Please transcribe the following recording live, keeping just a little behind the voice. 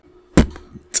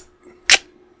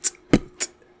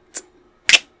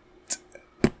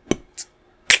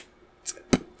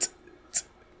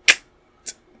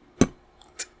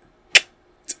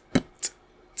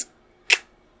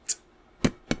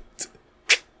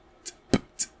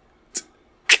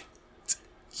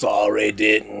Sorry,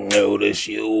 didn't notice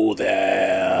you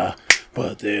there.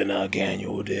 But then again,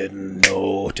 you didn't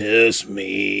notice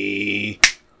me.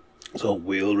 So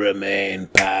we'll remain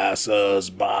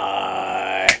passers-by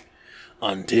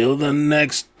until the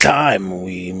next time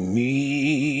we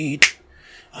meet.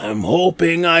 I'm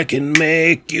hoping I can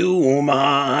make you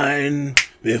mine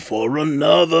before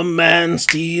another man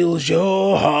steals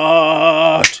your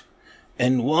heart.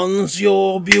 And once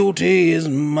your beauty is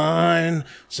mine,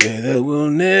 say that we'll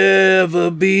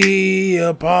never be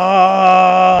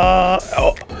apart.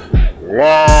 Oh,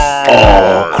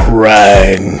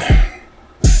 Krang.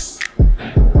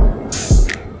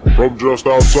 From just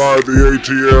outside the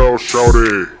ATL,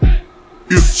 shouty,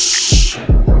 it's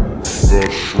the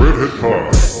Shredhead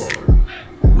Pod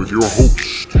with your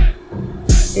host,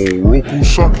 Oroku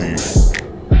Saki,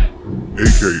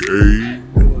 aka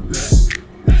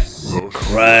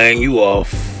Krang, you a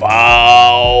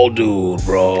foul dude,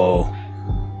 bro.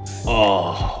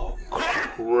 Oh,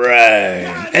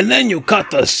 Krang. And then you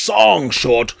cut the song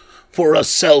short for a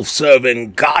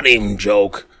self-serving got him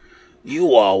joke.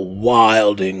 You are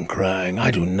wilding, Krang. I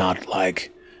do not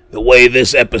like the way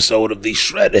this episode of the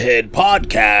Shredhead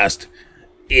podcast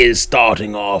is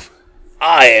starting off.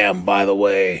 I am, by the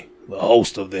way, the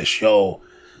host of this show,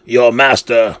 your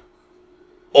master,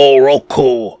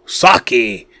 Oroku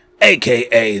Saki,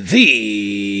 a.k.a. the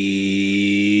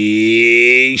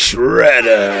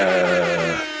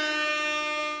Shredder.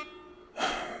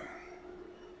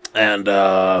 And,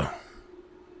 the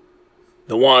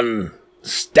one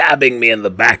stabbing me in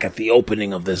the back at the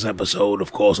opening of this episode,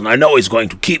 of course, and I know he's going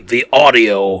to keep the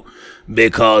audio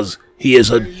because he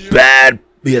is a bad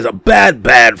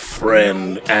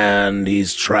friend and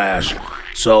he's trash.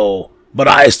 So, but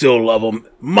I still love him.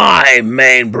 My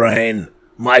main brain,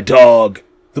 my dog,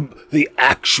 the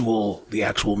actual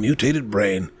mutated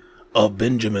brain of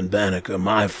Benjamin Banneker,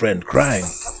 my friend Krang.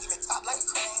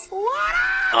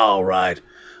 All right.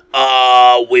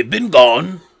 We've been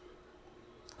gone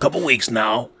a couple weeks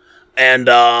now, and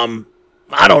I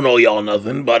don't know y'all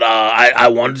nothing, but I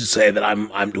wanted to say that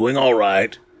I'm doing all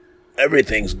right.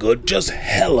 Everything's good. Just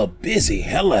hella busy.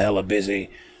 Hella busy.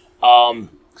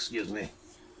 Excuse me.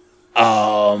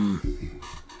 I've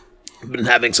been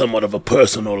having somewhat of a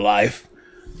personal life,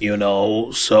 you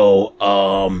know, so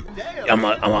I'm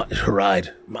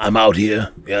out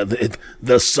here. Yeah,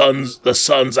 the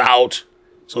sun's out,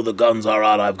 so the guns are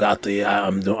out. I've got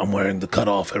I'm wearing the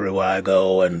cutoff everywhere I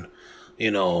go, and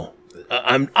you know,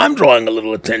 I'm drawing a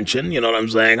little attention. You know what I'm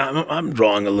saying? I'm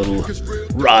drawing a little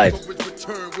right.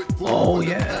 Oh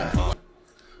yeah,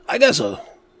 I guess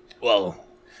well,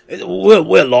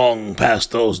 we're long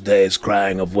past those days,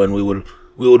 Krang, of when we would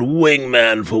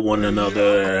wingman for one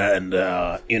another, and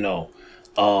you know,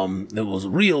 there was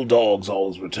real dogs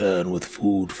always return with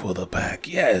food for the pack.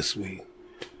 Yes, we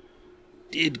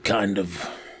did kind of.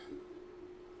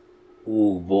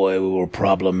 Oh boy, we were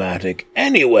problematic.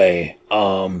 Anyway,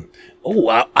 I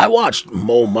watched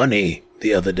Mo Money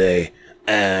the other day,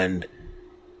 and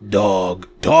dog,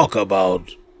 talk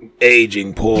about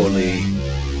aging poorly,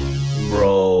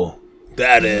 bro.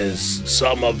 That is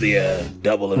some of the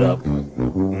double it up.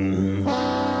 Mm-hmm.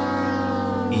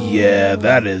 Yeah,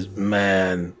 that is,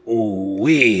 man. Ooh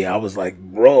wee. I was like,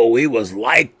 bro, he was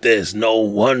like this. No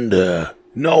wonder.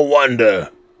 These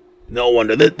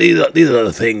are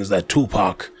the things that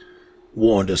Tupac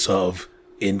warned us of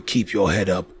in Keep Your Head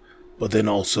Up, but then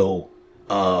also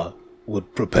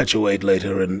would perpetuate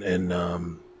later in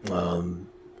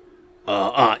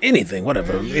anything,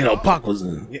 whatever. You know, Pac was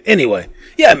anyway.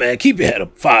 Yeah, man, keep your head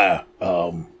up. Fire.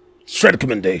 Shred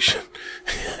recommendation.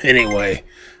 Anyway,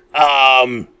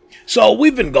 so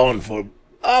we've been gone for,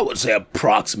 I would say,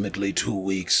 approximately 2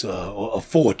 weeks, or a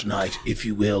fortnight, if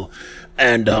you will.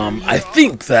 And I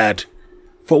think that,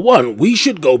 for one, we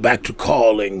should go back to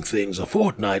calling things a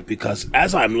fortnight, because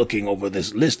as I'm looking over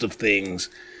this list of things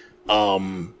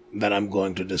that I'm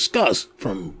going to discuss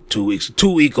from 2 weeks,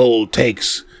 2-week-old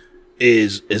takes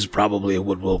is probably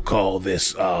what we'll call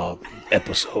this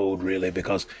episode, really,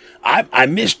 because I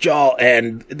missed y'all,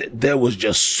 and there was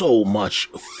just so much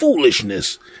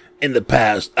foolishness in the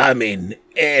past. I mean,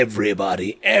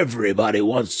 everybody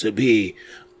wants to be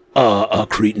a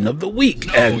cretin of the week,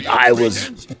 and I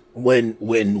was when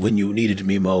you needed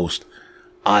me most,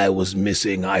 I was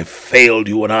missing. I failed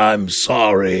you, and I'm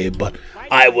sorry, but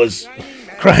I was.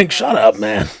 Krang, shut up,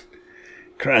 man.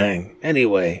 Krang.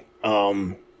 Anyway,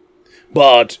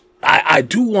 but I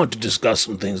do want to discuss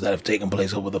some things that have taken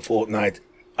place over the fortnight.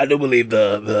 I do believe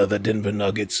the Denver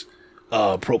Nuggets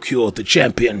procured the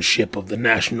championship of the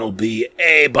National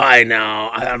BA by now.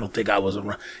 I don't think I was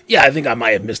around. Yeah, I think I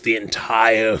might have missed the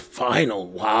entire final.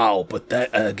 Wow. But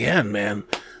that, again, man,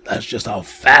 that's just how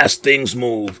fast things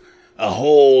move. A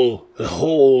whole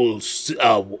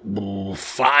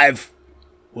 5,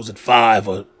 was it 5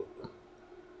 or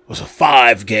was a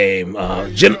 5 game,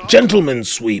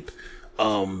 gentleman's sweep.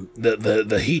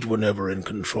 The Heat were never in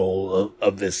control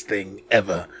of this thing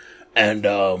ever. And,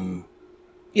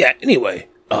 yeah, anyway,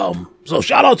 so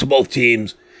shout out to both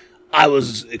teams. I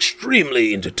was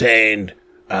extremely entertained.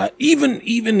 Even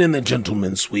in the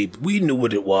gentleman's sweep, we knew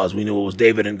what it was. We knew it was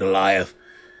David and Goliath.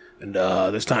 And,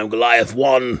 this time Goliath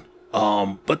won.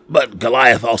 But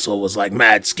Goliath also was like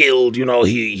mad skilled, you know,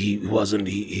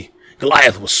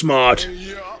 Goliath was smart,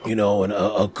 you know, and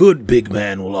a good big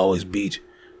man will always beat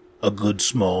a good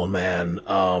small man.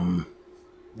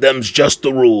 Them's just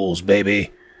the rules,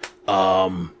 baby.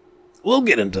 We'll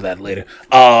get into that later.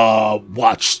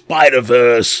 Watch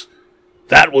Spider-Verse.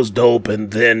 That was dope.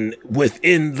 And then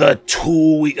within the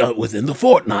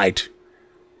fortnight,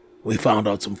 we found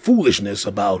out some foolishness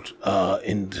about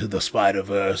Into the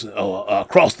Spider-Verse,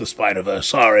 Across the Spider-Verse,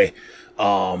 sorry,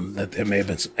 that there may have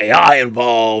been some AI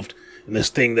involved in this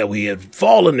thing that we had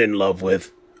fallen in love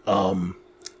with,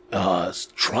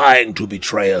 trying to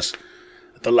betray us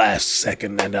at the last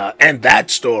second, and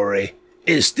that story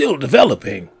is still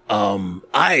developing.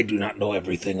 I do not know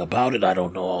everything about it. I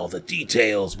don't know all the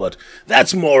details, but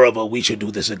that's more of a we should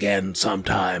do this again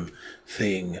sometime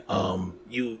thing.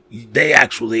 They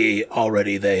actually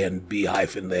already, they and B-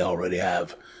 they already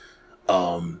have,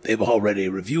 they've already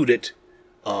reviewed it.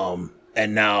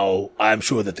 And now I'm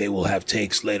sure that they will have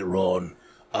takes later on,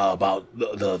 about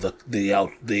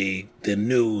the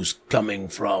news coming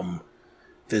from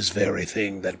this very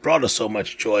thing that brought us so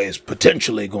much joy is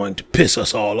potentially going to piss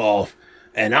us all off.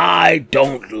 And I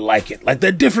don't like it. Like, there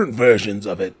are different versions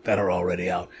of it that are already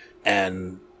out.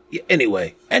 And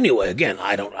anyway, again,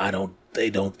 they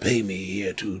don't pay me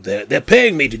here they're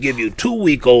paying me to give you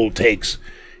 2-week-old takes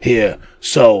here.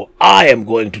 So I am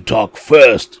going to talk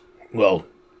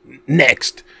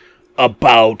next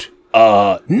about,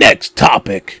 next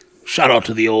topic. Shout out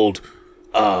to the old,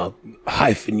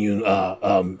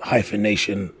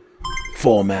 hyphenation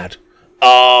format.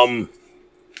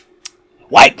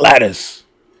 White Gladys.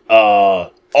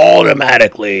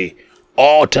 Automatically,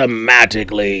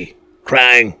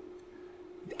 Krang,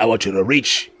 I want you to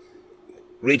reach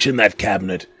in that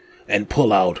cabinet and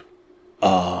pull out,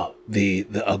 a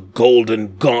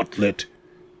golden gauntlet,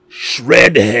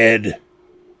 Shredhead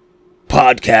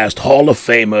podcast Hall of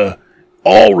Famer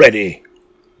already.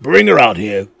 Bring her out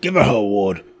here. Give her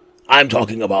award. I'm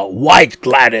talking about White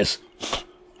Gladys.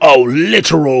 Oh,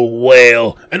 literal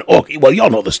whale. An orc. Well,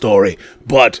 y'all know the story.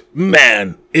 But,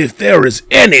 man, if there is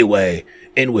any way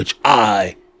in which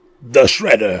I, the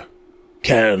Shredder,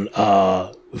 can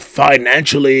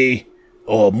financially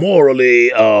or morally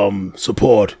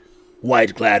support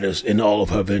White Gladys in all of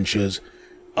her ventures,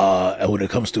 and when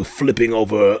it comes to flipping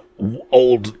over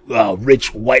old,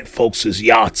 rich white folks'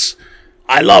 yachts,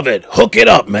 I love it. Hook it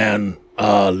up, man.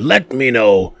 Let me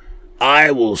know. I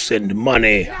will send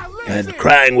money, and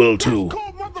Krang will too.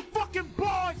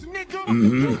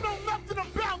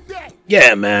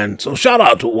 Yeah, man. So shout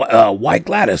out to White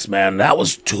Gladys, man. That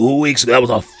was 2 weeks ago. That was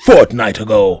a fortnight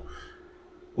ago.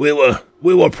 We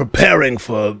were preparing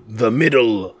for the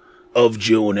middle of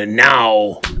June, and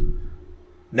now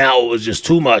it was just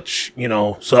too much, you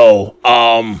know. So,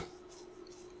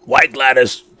 White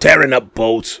Gladys tearing up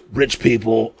boats, rich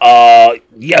people.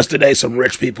 Yesterday, some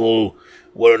rich people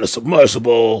were in a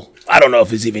submersible. I don't know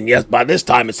if it's even yet. By this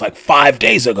time, it's like 5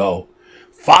 days ago.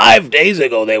 5 days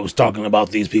ago, they was talking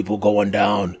about these people going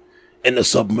down in the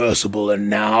submersible, and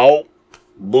now,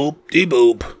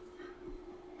 boop-de-boop.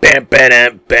 Bam,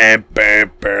 bam, bam,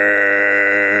 bam, bam.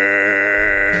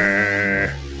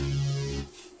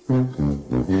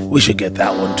 We should get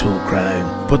that one too,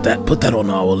 Krang. Put that on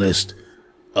our list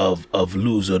of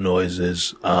loser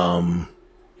noises.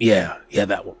 Yeah,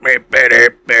 that one. Where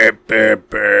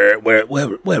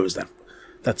is that?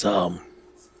 That's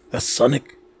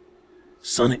Sonic.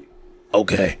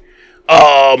 Okay.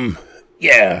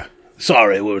 Yeah.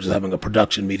 Sorry, we were just having a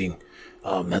production meeting.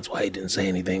 That's why he didn't say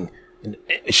anything.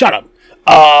 Shut up.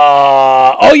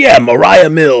 Oh yeah, Mariah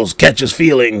Mills catches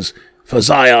feelings for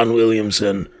Zion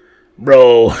Williamson.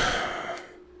 Bro.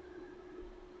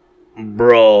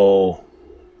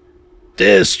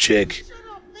 This chick,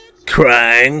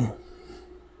 Krang,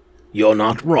 you're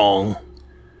not wrong.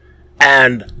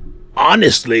 And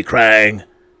honestly, Krang,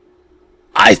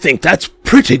 I think that's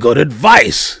pretty good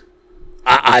advice.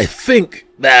 I think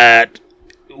that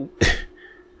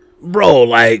bro,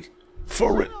 like,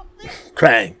 for real.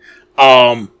 Krang.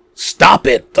 Stop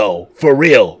it, though. For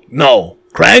real. No.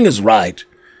 Krang is right.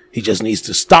 He just needs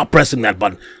to stop pressing that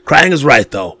button. Krang is right,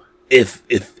 though.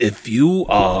 If you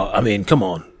are, I mean, come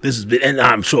on. This is, and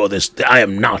I'm sure I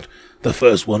am not the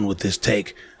first one with this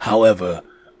take. However,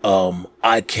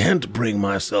 I can't bring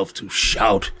myself to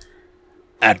shout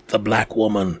at the black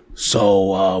woman.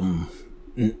 So,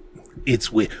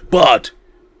 it's weird. But,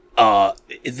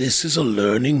 this is a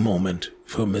learning moment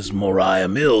for Ms. Mariah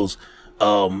Mills,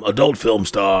 adult film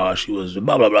star. She was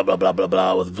blah, blah, blah, blah, blah, blah,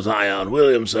 blah with Zion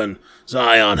Williamson.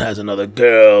 Zion has another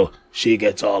girl. She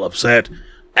gets all upset.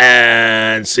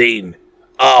 And scene.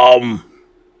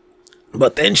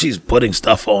 But then she's putting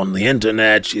stuff on the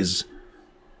internet. She's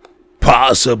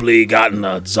possibly gotten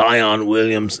a Zion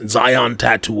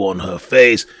tattoo on her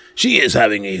face. She is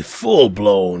having a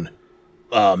full-blown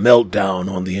meltdown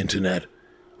on the internet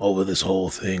over this whole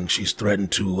thing. She's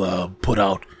threatened to put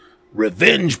out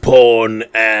revenge porn,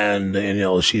 and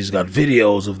she's got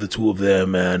videos of the two of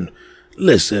them. And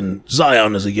listen,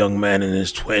 Zion is a young man in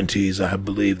his 20s. I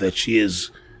believe that she is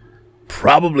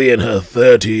probably in her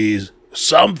 30s.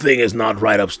 Something is not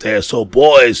right upstairs. So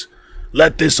boys,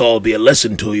 let this all be a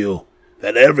lesson to you,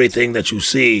 that everything that you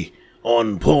see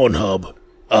on Pornhub,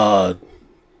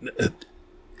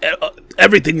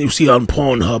 everything you see on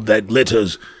Pornhub that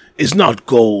glitters is not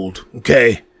gold,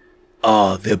 okay?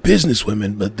 They're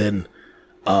businesswomen, but then,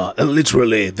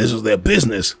 literally, this is their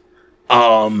business.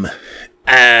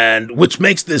 And which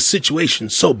makes this situation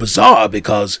so bizarre,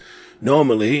 because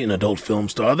normally an adult film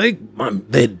star, they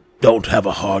don't have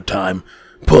a hard time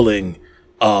pulling,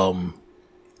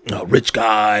 rich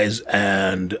guys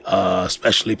and,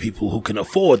 especially people who can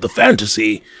afford the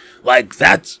fantasy. Like,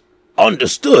 that's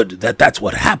understood that that's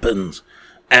what happens.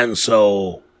 And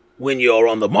so when you're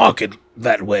on the market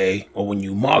that way, or when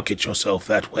you market yourself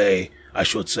that way, I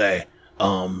should say,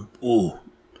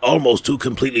 almost two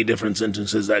completely different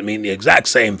sentences that mean the exact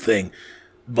same thing,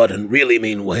 but in really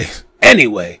mean ways.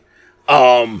 Anyway,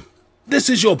 this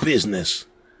is your business,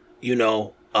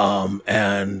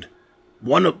 and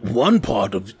one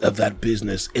part of that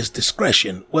business is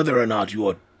discretion, whether or not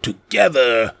you're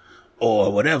together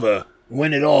or whatever.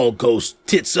 When it all goes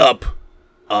tits up,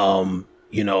 that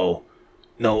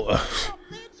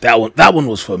one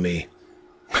was for me.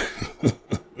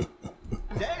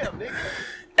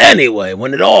 Anyway,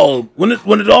 when it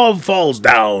all falls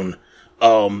down,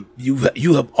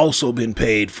 you have also been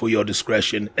paid for your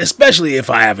discretion, especially if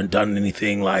I haven't done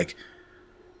anything like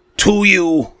to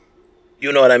you.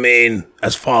 You know what I mean?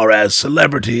 As far as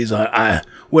celebrities,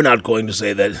 we're not going to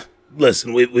say that.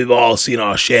 Listen, we've all seen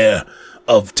our share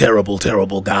of terrible,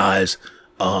 terrible guys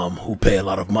who pay a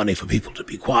lot of money for people to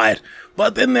be quiet.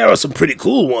 But then there are some pretty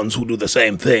cool ones who do the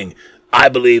same thing. I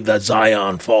believe that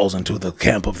Zion falls into the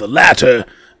camp of the latter,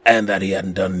 and that he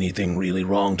hadn't done anything really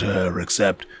wrong to her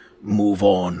except move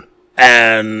on.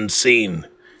 And scene.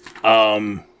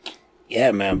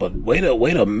 Yeah, man, but way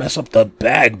to mess up the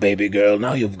bag, baby girl.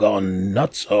 Now you've gone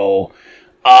nuts. So,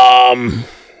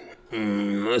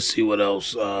 let's see what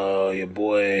else. Your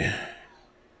boy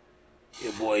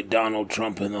Donald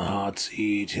Trump in the hot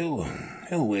seat. He'll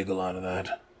wiggle out of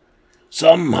that.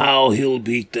 Somehow he'll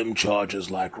beat them charges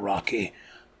like Rocky.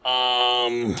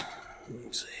 Let's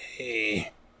see.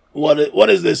 What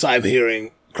is this I'm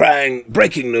hearing? Krang,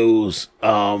 breaking news.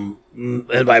 And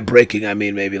by breaking, I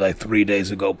mean maybe like 3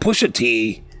 days ago. Pusha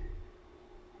T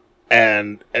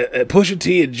and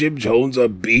Jim Jones are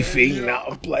beefing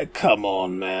now. Like, come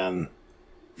on, man.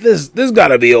 This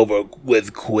gotta be over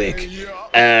with quick.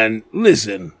 And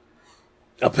listen,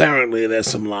 apparently there's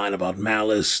some line about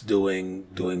Malice doing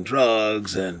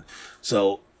drugs, and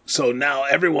so now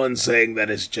everyone's saying that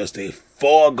it's just a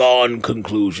foregone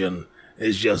conclusion.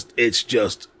 It's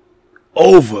just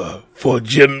over for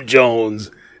Jim Jones.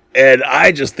 And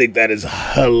I just think that is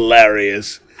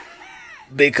hilarious.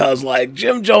 Because, like,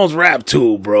 Jim Jones rap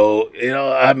too, bro.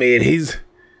 I mean, he's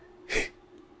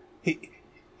a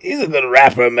good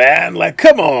rapper, man. Like,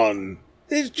 come on.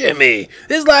 It's Jimmy.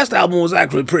 His last album was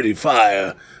actually pretty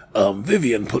fire.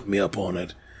 Vivian put me up on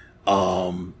it.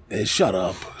 Shut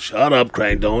up,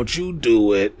 Krang. Don't you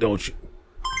do it. Don't you.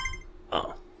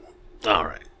 Oh, all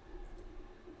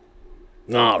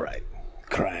right,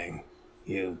 Krang,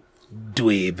 you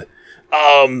dweeb.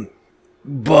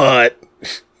 But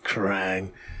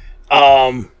Krang,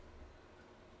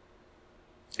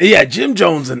 yeah, Jim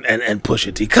Jones and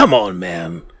Pusha T. Come on,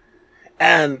 man.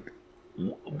 And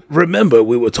remember,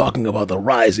 we were talking about the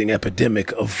rising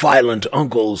epidemic of violent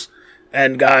uncles.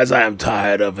 And guys, I am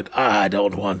tired of it. I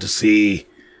don't want to see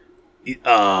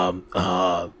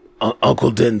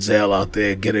Uncle Denzel out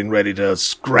there getting ready to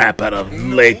scrap at a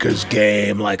Lakers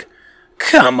game. Like,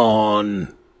 come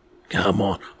on.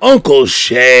 Uncle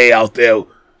Shay out there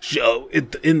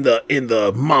in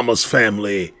the Mama's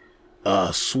Family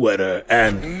sweater.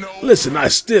 And listen, I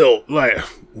still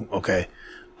okay.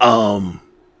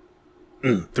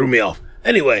 Threw me off.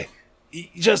 Anyway,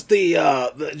 just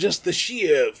the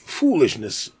sheer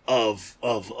foolishness of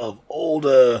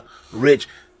older rich.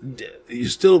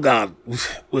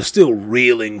 We're still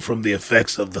reeling from the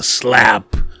effects of the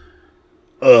slap.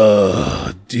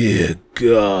 Oh, dear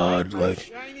God.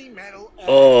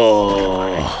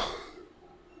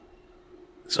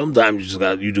 Sometimes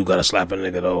you do gotta slap a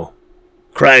nigga, though.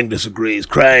 Krang disagrees.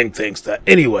 Krang thinks that.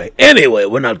 Anyway,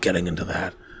 we're not getting into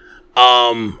that.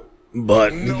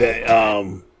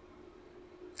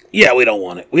 Yeah, we don't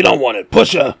want it.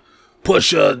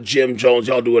 Pusha, Jim Jones,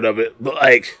 y'all do whatever. But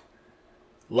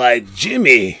like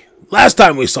Jimmy, last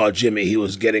time we saw Jimmy, he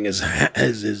was getting his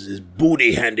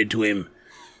booty handed to him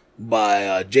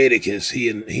by Jadakiss. He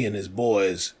and his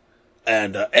boys,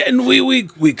 and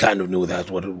we kind of knew that's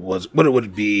what it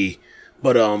would be.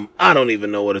 But I don't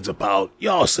even know what it's about.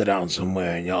 Y'all sit down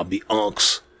somewhere and y'all be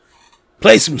unks.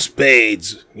 Play some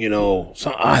spades,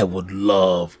 So I would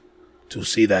love to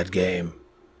see that game.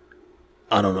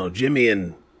 I don't know, Jimmy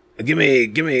and give me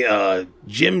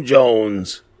Jim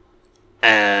Jones,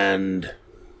 and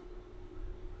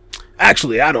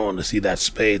actually I don't want to see that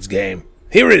spades game.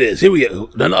 Here it is. Here we go.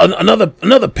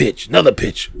 Another pitch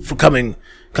for coming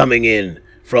in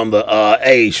from the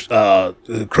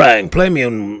Krang. Play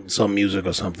me some music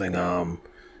or something. Come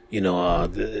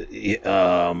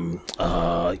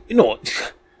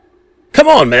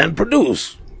on, man,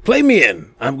 produce. Play me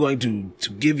in. I'm going to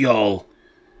give y'all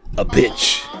a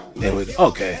pitch. There we go.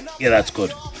 Okay. Yeah, that's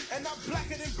good.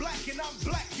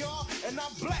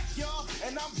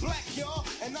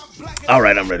 All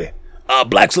right, I'm ready.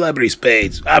 Black Celebrity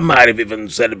Spades. I might have even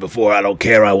said it before. I don't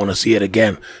care. I want to see it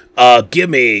again. Give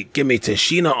me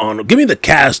Tashina Arnold. Give me the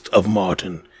cast of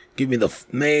Martin. Give me the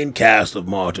main cast of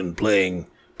Martin playing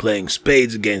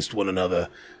spades against one another.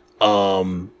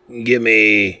 Give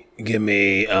me,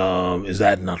 is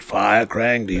that not fire,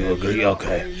 Krang? Do you agree?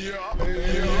 Okay.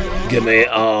 Give me,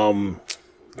 all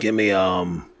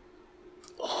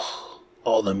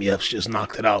them yeps just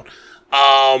knocked it out.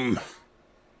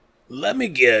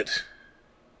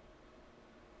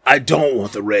 I don't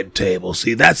want the Red Table.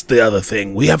 See, that's the other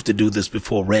thing. We have to do this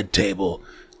before Red Table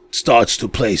starts to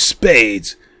play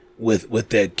spades with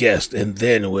their guest, and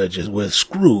then we're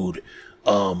screwed.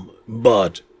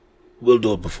 But we'll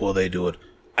do it before they do it.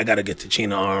 I gotta get to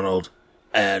China Arnold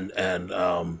and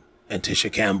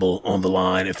Tisha Campbell on the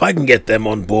line. If I can get them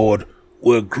on board,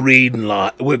 we're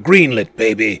greenlit,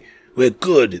 baby. We're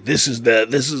good. This is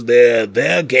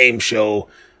their game show.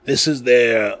 This is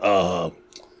their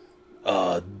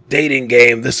dating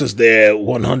game. This is their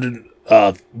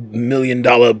 $100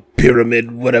 million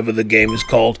pyramid, whatever the game is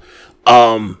called.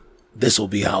 This will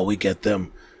be how we get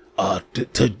them.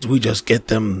 We just get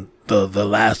them the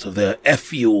last of their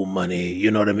FU money.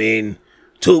 You know what I mean?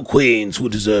 2 queens who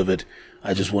deserve it.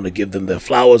 I just want to give them their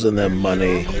flowers and their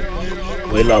money.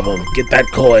 We love them. Get that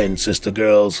coin, sister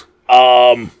girls.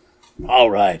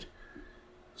 All right.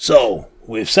 So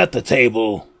we've set the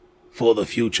table for the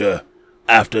future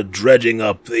after dredging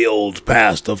up the old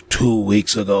past of 2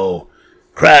 weeks ago.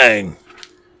 Krang,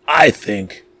 I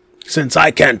think, since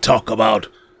I can't talk about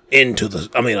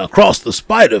across the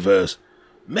Spider-Verse,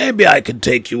 maybe I could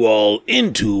take you all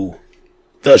into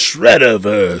the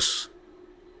Shredderverse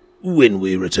when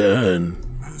we return.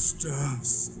 Master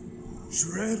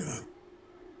Shredder.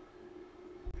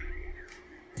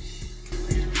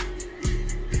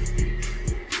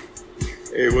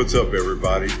 Hey, what's up,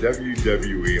 everybody?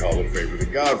 WWE Hall of Famer, The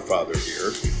Godfather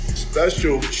here.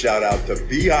 Special shout out to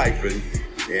B-Hyphen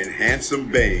and Handsome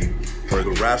Bane for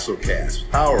the WrestleCast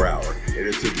Power Hour, and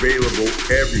it's available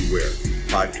everywhere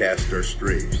podcasts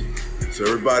streams. So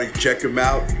everybody check them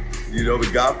out. You know The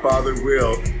Godfather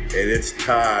will, and it's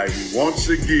time once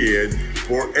again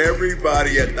for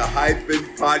everybody at the Hyphen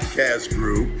Podcast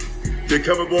Group to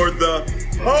come aboard the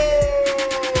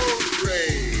whole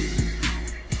train.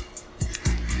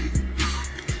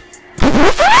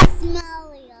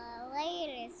 Smell your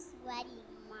latest sweaty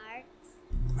marks.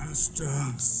 Master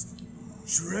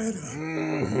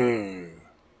Shredder.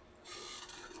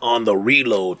 On the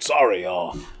reload. Sorry,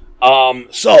 y'all.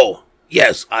 So,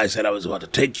 yes, I said I was about to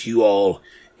take you all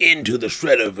into the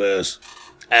Shredderverse,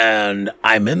 and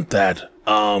I meant that.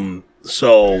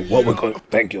 So, what we're going...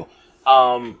 Thank you.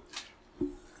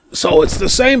 So, it's the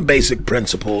same basic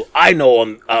principle. I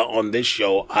know on this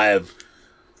show, I've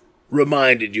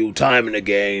reminded you time and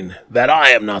again that I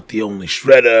am not the only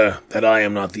Shredder, that I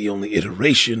am not the only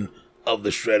iteration of the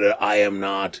Shredder. I am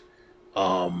not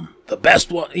the best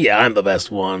one. Yeah, I'm the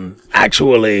best one.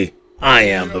 Actually, I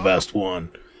am the best one.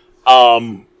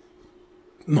 No,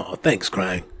 thanks,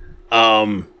 Krang.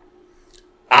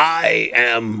 I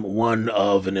am one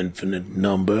of an infinite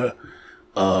number.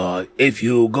 If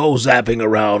you go zapping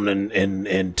around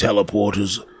in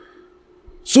teleporters,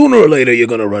 sooner or later you're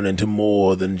gonna run into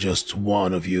more than just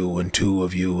one of you and two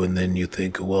of you, and then you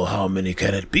think, well, how many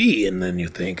can it be? And then you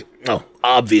think, oh,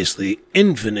 obviously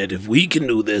infinite. If we can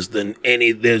do this, then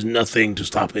there's nothing to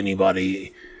stop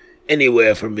anybody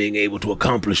anywhere from being able to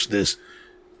accomplish this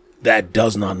that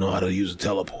does not know how to use a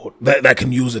teleport, that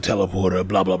can use a teleporter,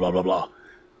 blah, blah, blah, blah, blah.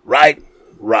 Right.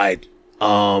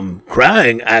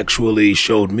 Krang actually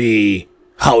showed me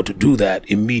how to do that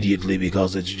immediately,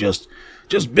 because it's just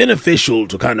beneficial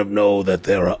to kind of know that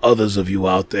there are others of you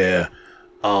out there,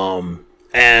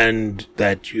 and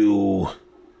that you're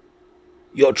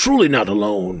truly not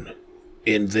alone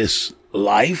in this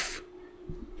life,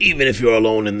 even if you're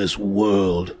alone in this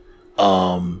world.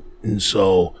 And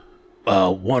so,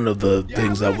 one of the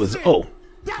things that was,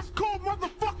 That's called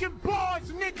motherfucking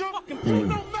bars, nigga. You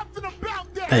know nothing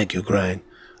about that. Thank you, Krang.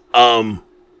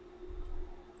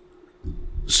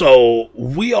 So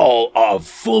we all are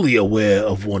fully aware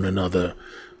of one another.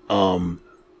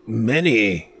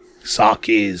 Many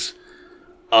Sakis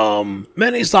are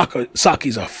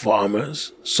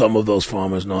farmers. Some of those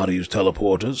farmers know how to use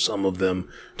teleporters. Some of them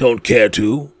don't care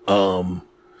to.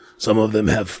 Some of them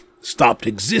have stopped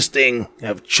existing,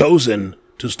 have chosen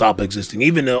to stop existing,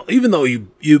 even though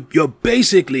you're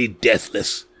basically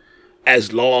deathless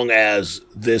as long as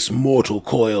this mortal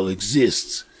coil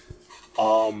exists.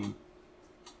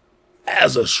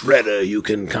 As a Shredder, you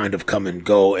can kind of come and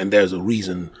go, and there's a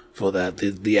reason for that.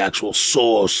 The actual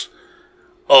source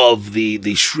of the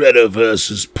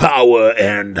Shredderverse's power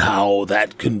and how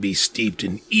that can be steeped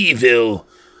in evil,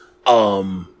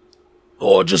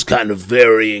 or just kind of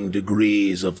varying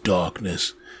degrees of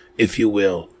darkness, if you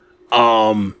will.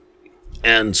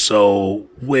 And so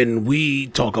when we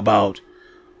talk about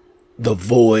the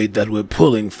void that we're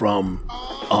pulling from,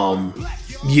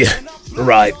 yeah,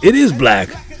 right, it is black.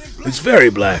 It's very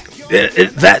black.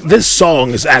 This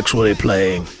song is actually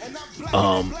playing.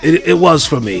 It was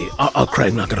for me.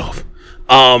 Craig, knock it off.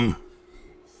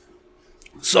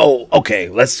 So, okay,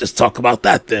 let's just talk about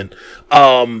that then.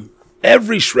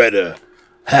 Every Shredder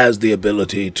has the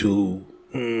ability to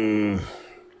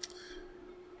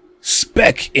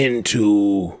spec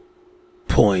into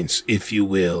points, if you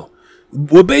will.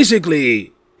 We're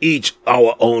basically each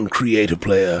our own creator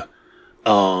player.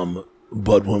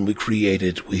 But when we create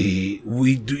it,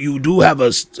 you do have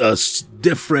a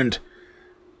different.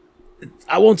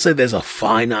 I won't say there's a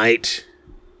finite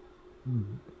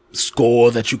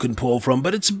score that you can pull from,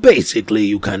 but it's basically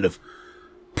you kind of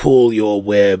pull your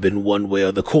web in one way,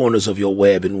 or the corners of your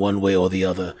web in one way or the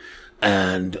other,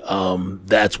 and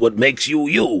that's what makes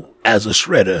you as a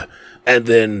Shredder. And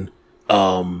then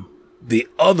the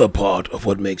other part of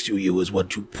what makes you is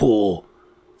what you pull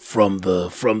from the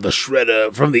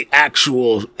Shredder, from the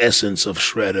actual essence of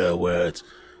Shredder, where it's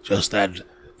just that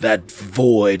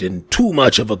void, and too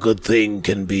much of a good thing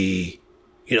can be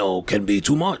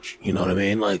too much. You know what I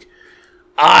mean? Like,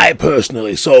 I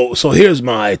personally, so here's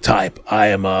my type. I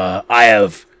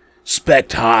have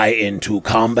spec'd high into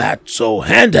combat, so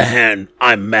hand to hand,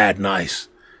 I'm mad nice.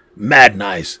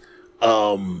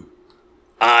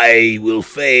 I will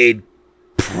fade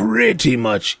pretty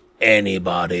much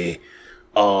anybody.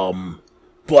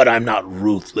 But I'm not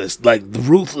ruthless. Like, the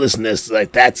ruthlessness,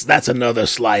 like, that's another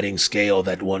sliding scale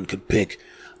that one could pick.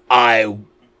 As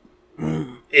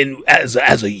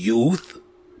a youth,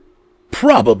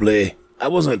 probably, I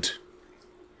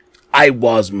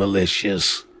was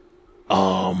malicious.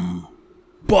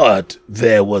 But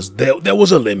there was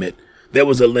a limit. There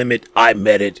was a limit, I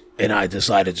met it, and I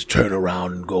decided to turn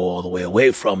around and go all the way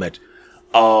away from it.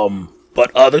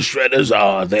 But other Shredders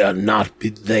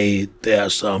there are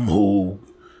some who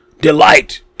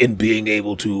delight in being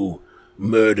able to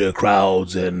murder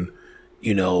crowds, and,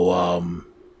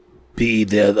 be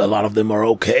there. A lot of them are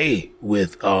okay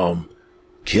with,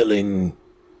 killing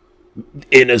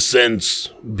innocents,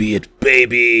 be it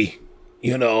baby,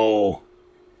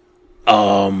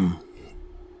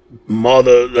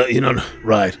 mother,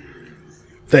 right.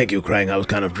 Thank you, Krang. I was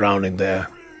kind of drowning there.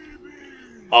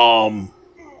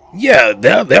 Yeah,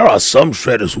 there are some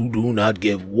Shredders who do not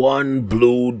give one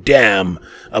blue damn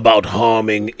about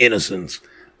harming innocents,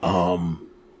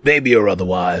 baby or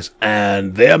otherwise,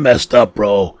 and they're messed up,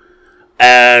 bro.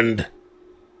 And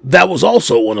that was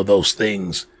also one of those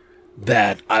things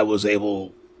that I was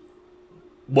able,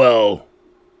 well,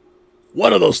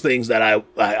 one of those things that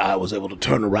I was able to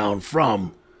turn around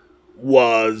from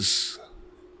was,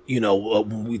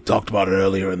 we talked about it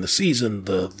earlier in the season,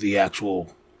 the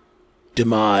actual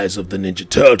demise of the Ninja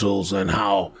Turtles and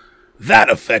how that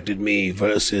affected me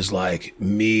versus like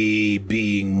me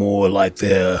being more like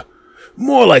their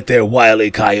Wile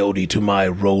E. Coyote to my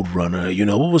Roadrunner. It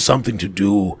was something to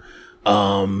do.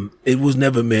 It was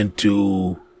never meant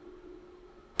to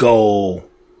go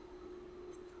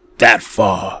that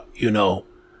far, and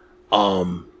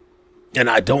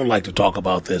I don't like to talk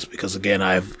about this because, again,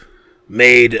 I've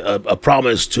made a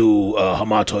promise to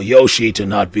Hamato Yoshi to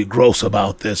not be gross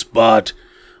about this, but,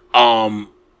 again,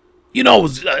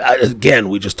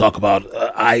 we just talk about,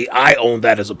 I own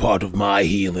that as a part of my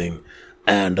healing,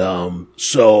 and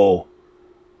so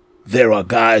there are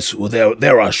guys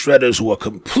there are shredders who are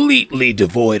completely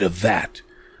devoid of that.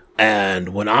 And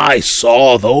when I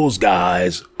saw those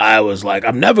guys, I was like,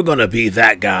 I'm never going to be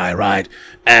that guy, right?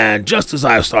 And just as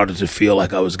I started to feel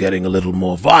like I was getting a little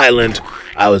more violent,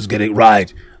 I was getting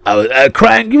right.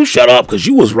 Crank, you shut up, because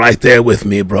you was right there with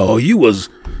me, bro. You was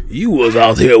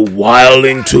out here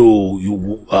wilding too,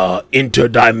 you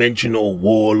interdimensional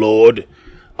warlord.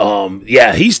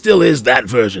 Yeah, he still is that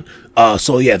version.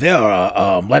 So yeah, there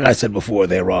are, like I said before,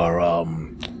 there are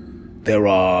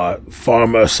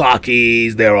Farmer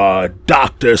Sakis, there are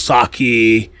Dr.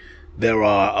 Saki, there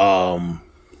are,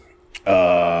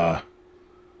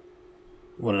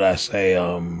 what did I say?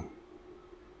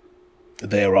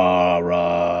 There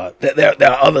are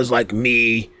others like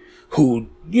me who,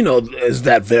 is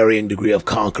that varying degree of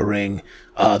conquering.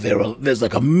 There's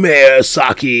like a Mayor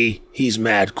Saki, he's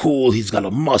mad cool, he's got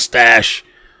a mustache,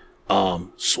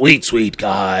 sweet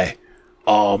guy.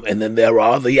 And then there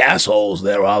are the assholes.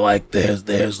 There are like,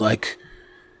 there's like,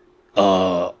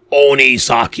 Oni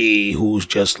Saki, who's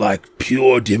just like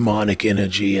pure demonic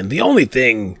energy. And the only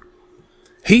thing,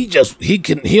 he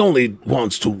only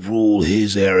wants to rule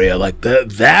his area. Like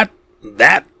that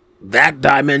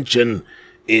dimension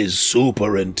is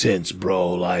super intense,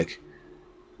 bro. Like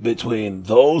between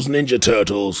those Ninja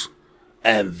Turtles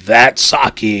and that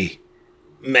Saki,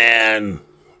 man,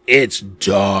 it's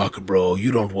dark, bro.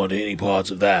 You don't want any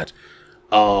parts of that.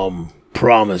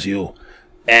 Promise you.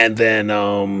 And then,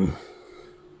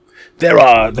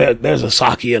 there's a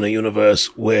Saki in a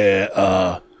universe where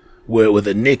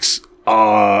the Knicks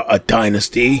are a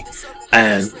dynasty,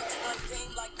 and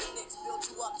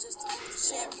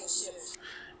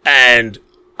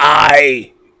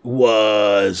I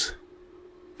was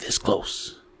this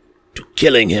close to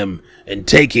killing him and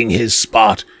taking his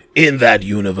spot in that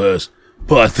universe.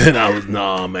 But then I was,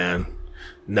 nah, man.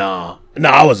 Nah,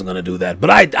 I wasn't gonna do that. But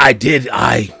I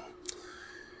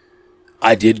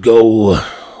did go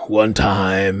one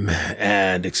time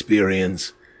and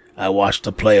experience, I watched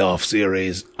the playoff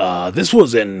series. This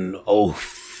was in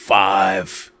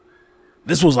 05.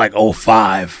 This was like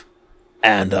 05.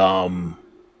 And,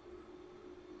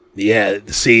 yeah,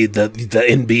 see, the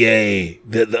NBA,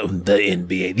 the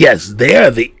NBA. Yes, they're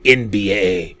the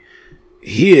NBA.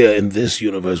 Here in this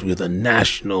universe, we're the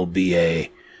national BA,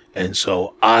 and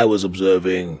so I was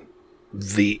observing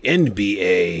the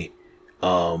NBA,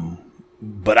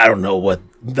 but I don't know what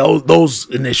those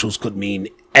initials could mean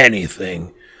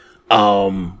anything.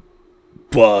 But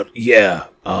yeah,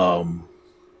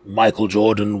 Michael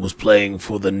Jordan was playing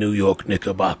for the New York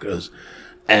Knickerbockers,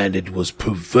 and it was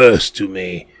perverse to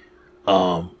me.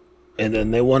 And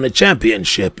then they won a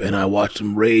championship, and I watched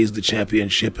them raise the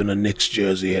championship in a Knicks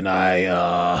jersey, and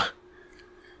I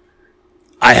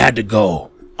had to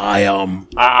go.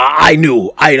 I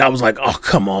knew. I was like, oh,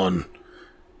 come on,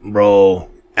 bro.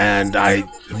 And I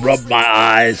rubbed my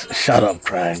eyes. Shut up,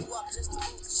 Krang.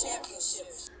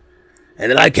 And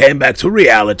then I came back to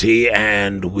reality,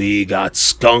 and we got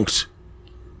skunked.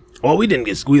 Well, we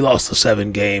lost a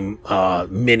 7-game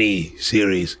mini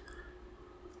series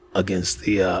against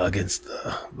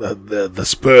the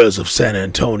Spurs of San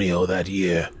Antonio that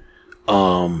year.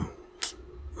 Man,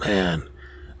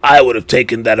 I would have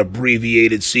taken that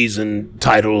abbreviated season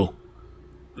title.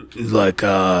 Like,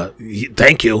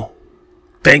 thank you,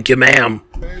 ma'am.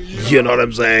 You know what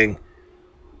I'm saying?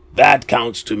 That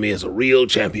counts to me as a real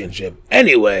championship.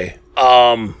 Anyway,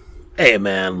 hey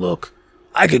man, look,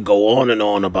 I could go on and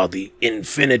on about the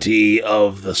infinity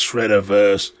of the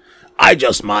Shredderverse. I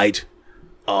just might.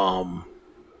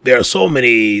 There are so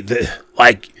many,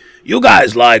 like, you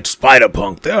guys liked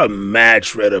Spider-Punk. There are mad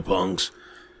Shredder punks.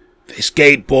 They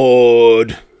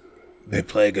skateboard, they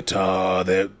play guitar,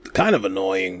 they're kind of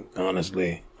annoying,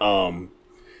 honestly.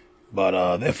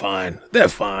 But they're fine. They're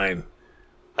fine.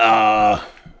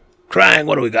 Krang,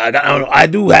 what do we got? I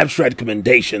do have shred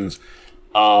commendations.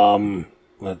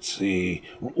 Let's see.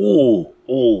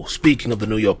 Ooh, speaking of the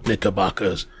New York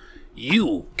Knickerbockers,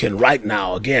 you can right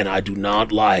now, again, I do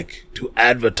not like to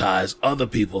advertise other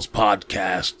people's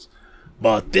podcasts,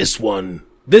 but this one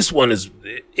is,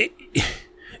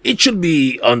 it should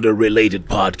be under related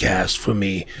podcast for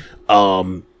me.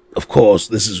 Of course,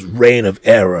 this is Reign of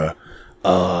Error.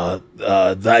 I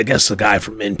guess the guy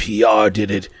from NPR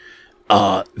did it.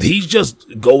 He's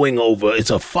just going over, it's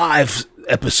a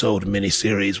 5-episode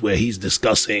miniseries where he's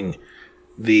discussing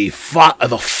the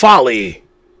folly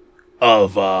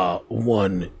of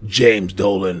one James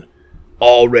Dolan,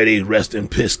 already rest in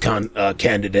piss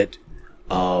candidate,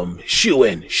 shoe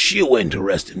in to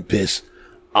rest in piss.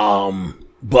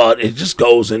 But it just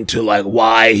goes into like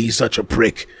why he's such a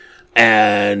prick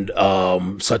and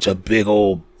such a big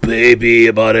old baby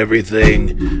about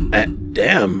everything. And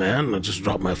damn, man, I just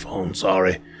dropped my phone.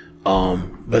 Sorry.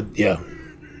 But yeah,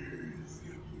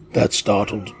 that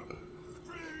startled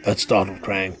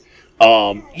Krang.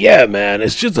 Yeah, man,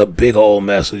 it's just a big old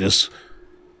mess of just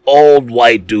old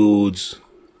white dudes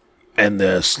and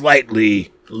their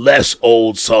slightly less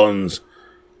old sons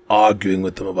arguing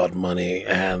with them about money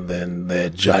and then their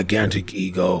gigantic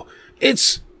ego.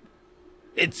 It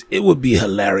would be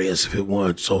hilarious if it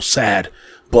weren't so sad,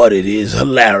 but it is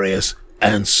hilarious,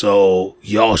 and so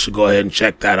y'all should go ahead and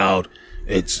check that out.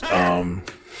 It's Krang,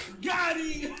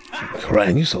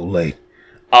 you so late.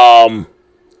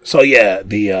 So yeah,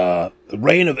 the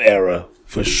Reign of Error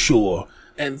for sure,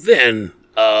 and then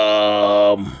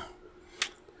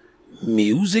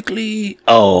musically,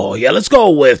 oh yeah, let's go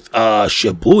with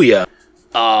Shibuya.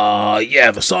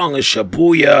 Yeah, the song is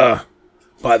Shibuya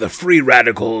by the Free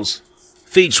Radicals,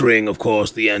 featuring, of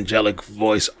course, the angelic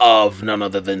voice of none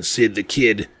other than Sid the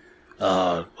Kid,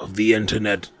 of the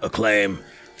internet acclaim.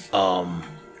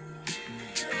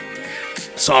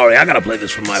 Sorry, I gotta play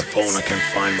this from my phone. I can't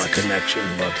find my connection,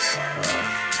 but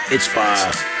it's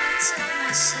fire.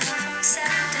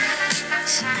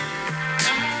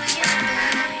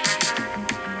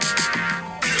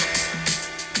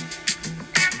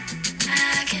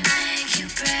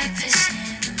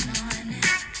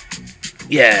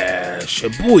 Yeah,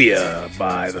 Shibuya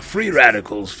by the Free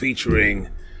Radicals featuring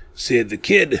Sid the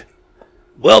Kid.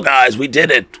 Well, guys, we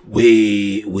did it.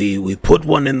 We put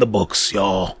one in the books,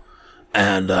 y'all.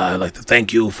 And I'd like to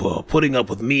thank you for putting up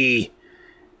with me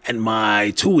and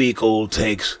my 2-week-old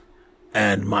takes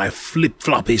and my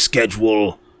flip-floppy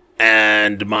schedule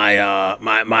and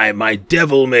my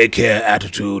devil-may-care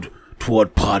attitude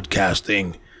toward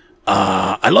podcasting.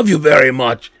 I love you very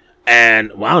much.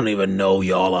 And well, I don't even know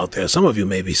y'all out there. Some of you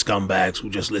may be scumbags who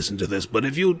just listen to this, but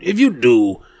if you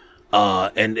do,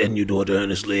 and you do it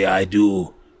earnestly, I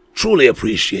do truly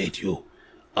appreciate you.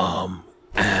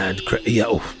 And yeah,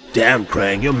 oh, damn,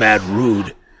 Krang, you're mad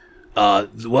rude.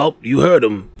 Well, you heard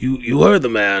him. You heard the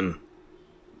man.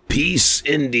 Peace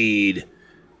indeed.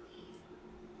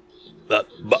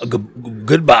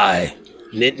 Goodbye.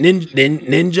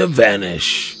 Ninja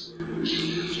vanish.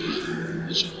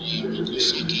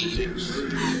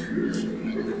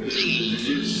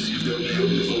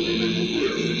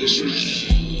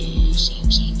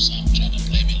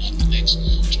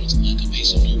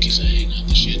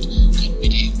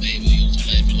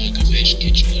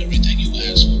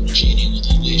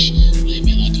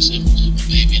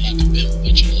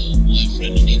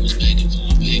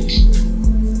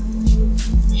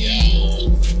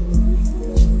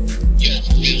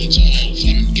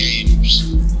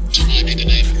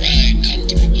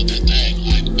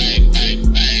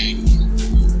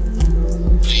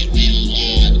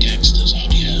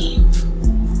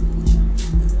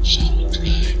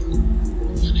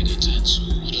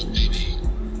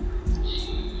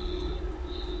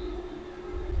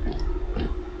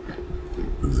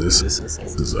 This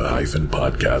is a Hyphen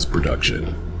Podcast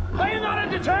production. Are you not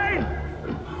entertained?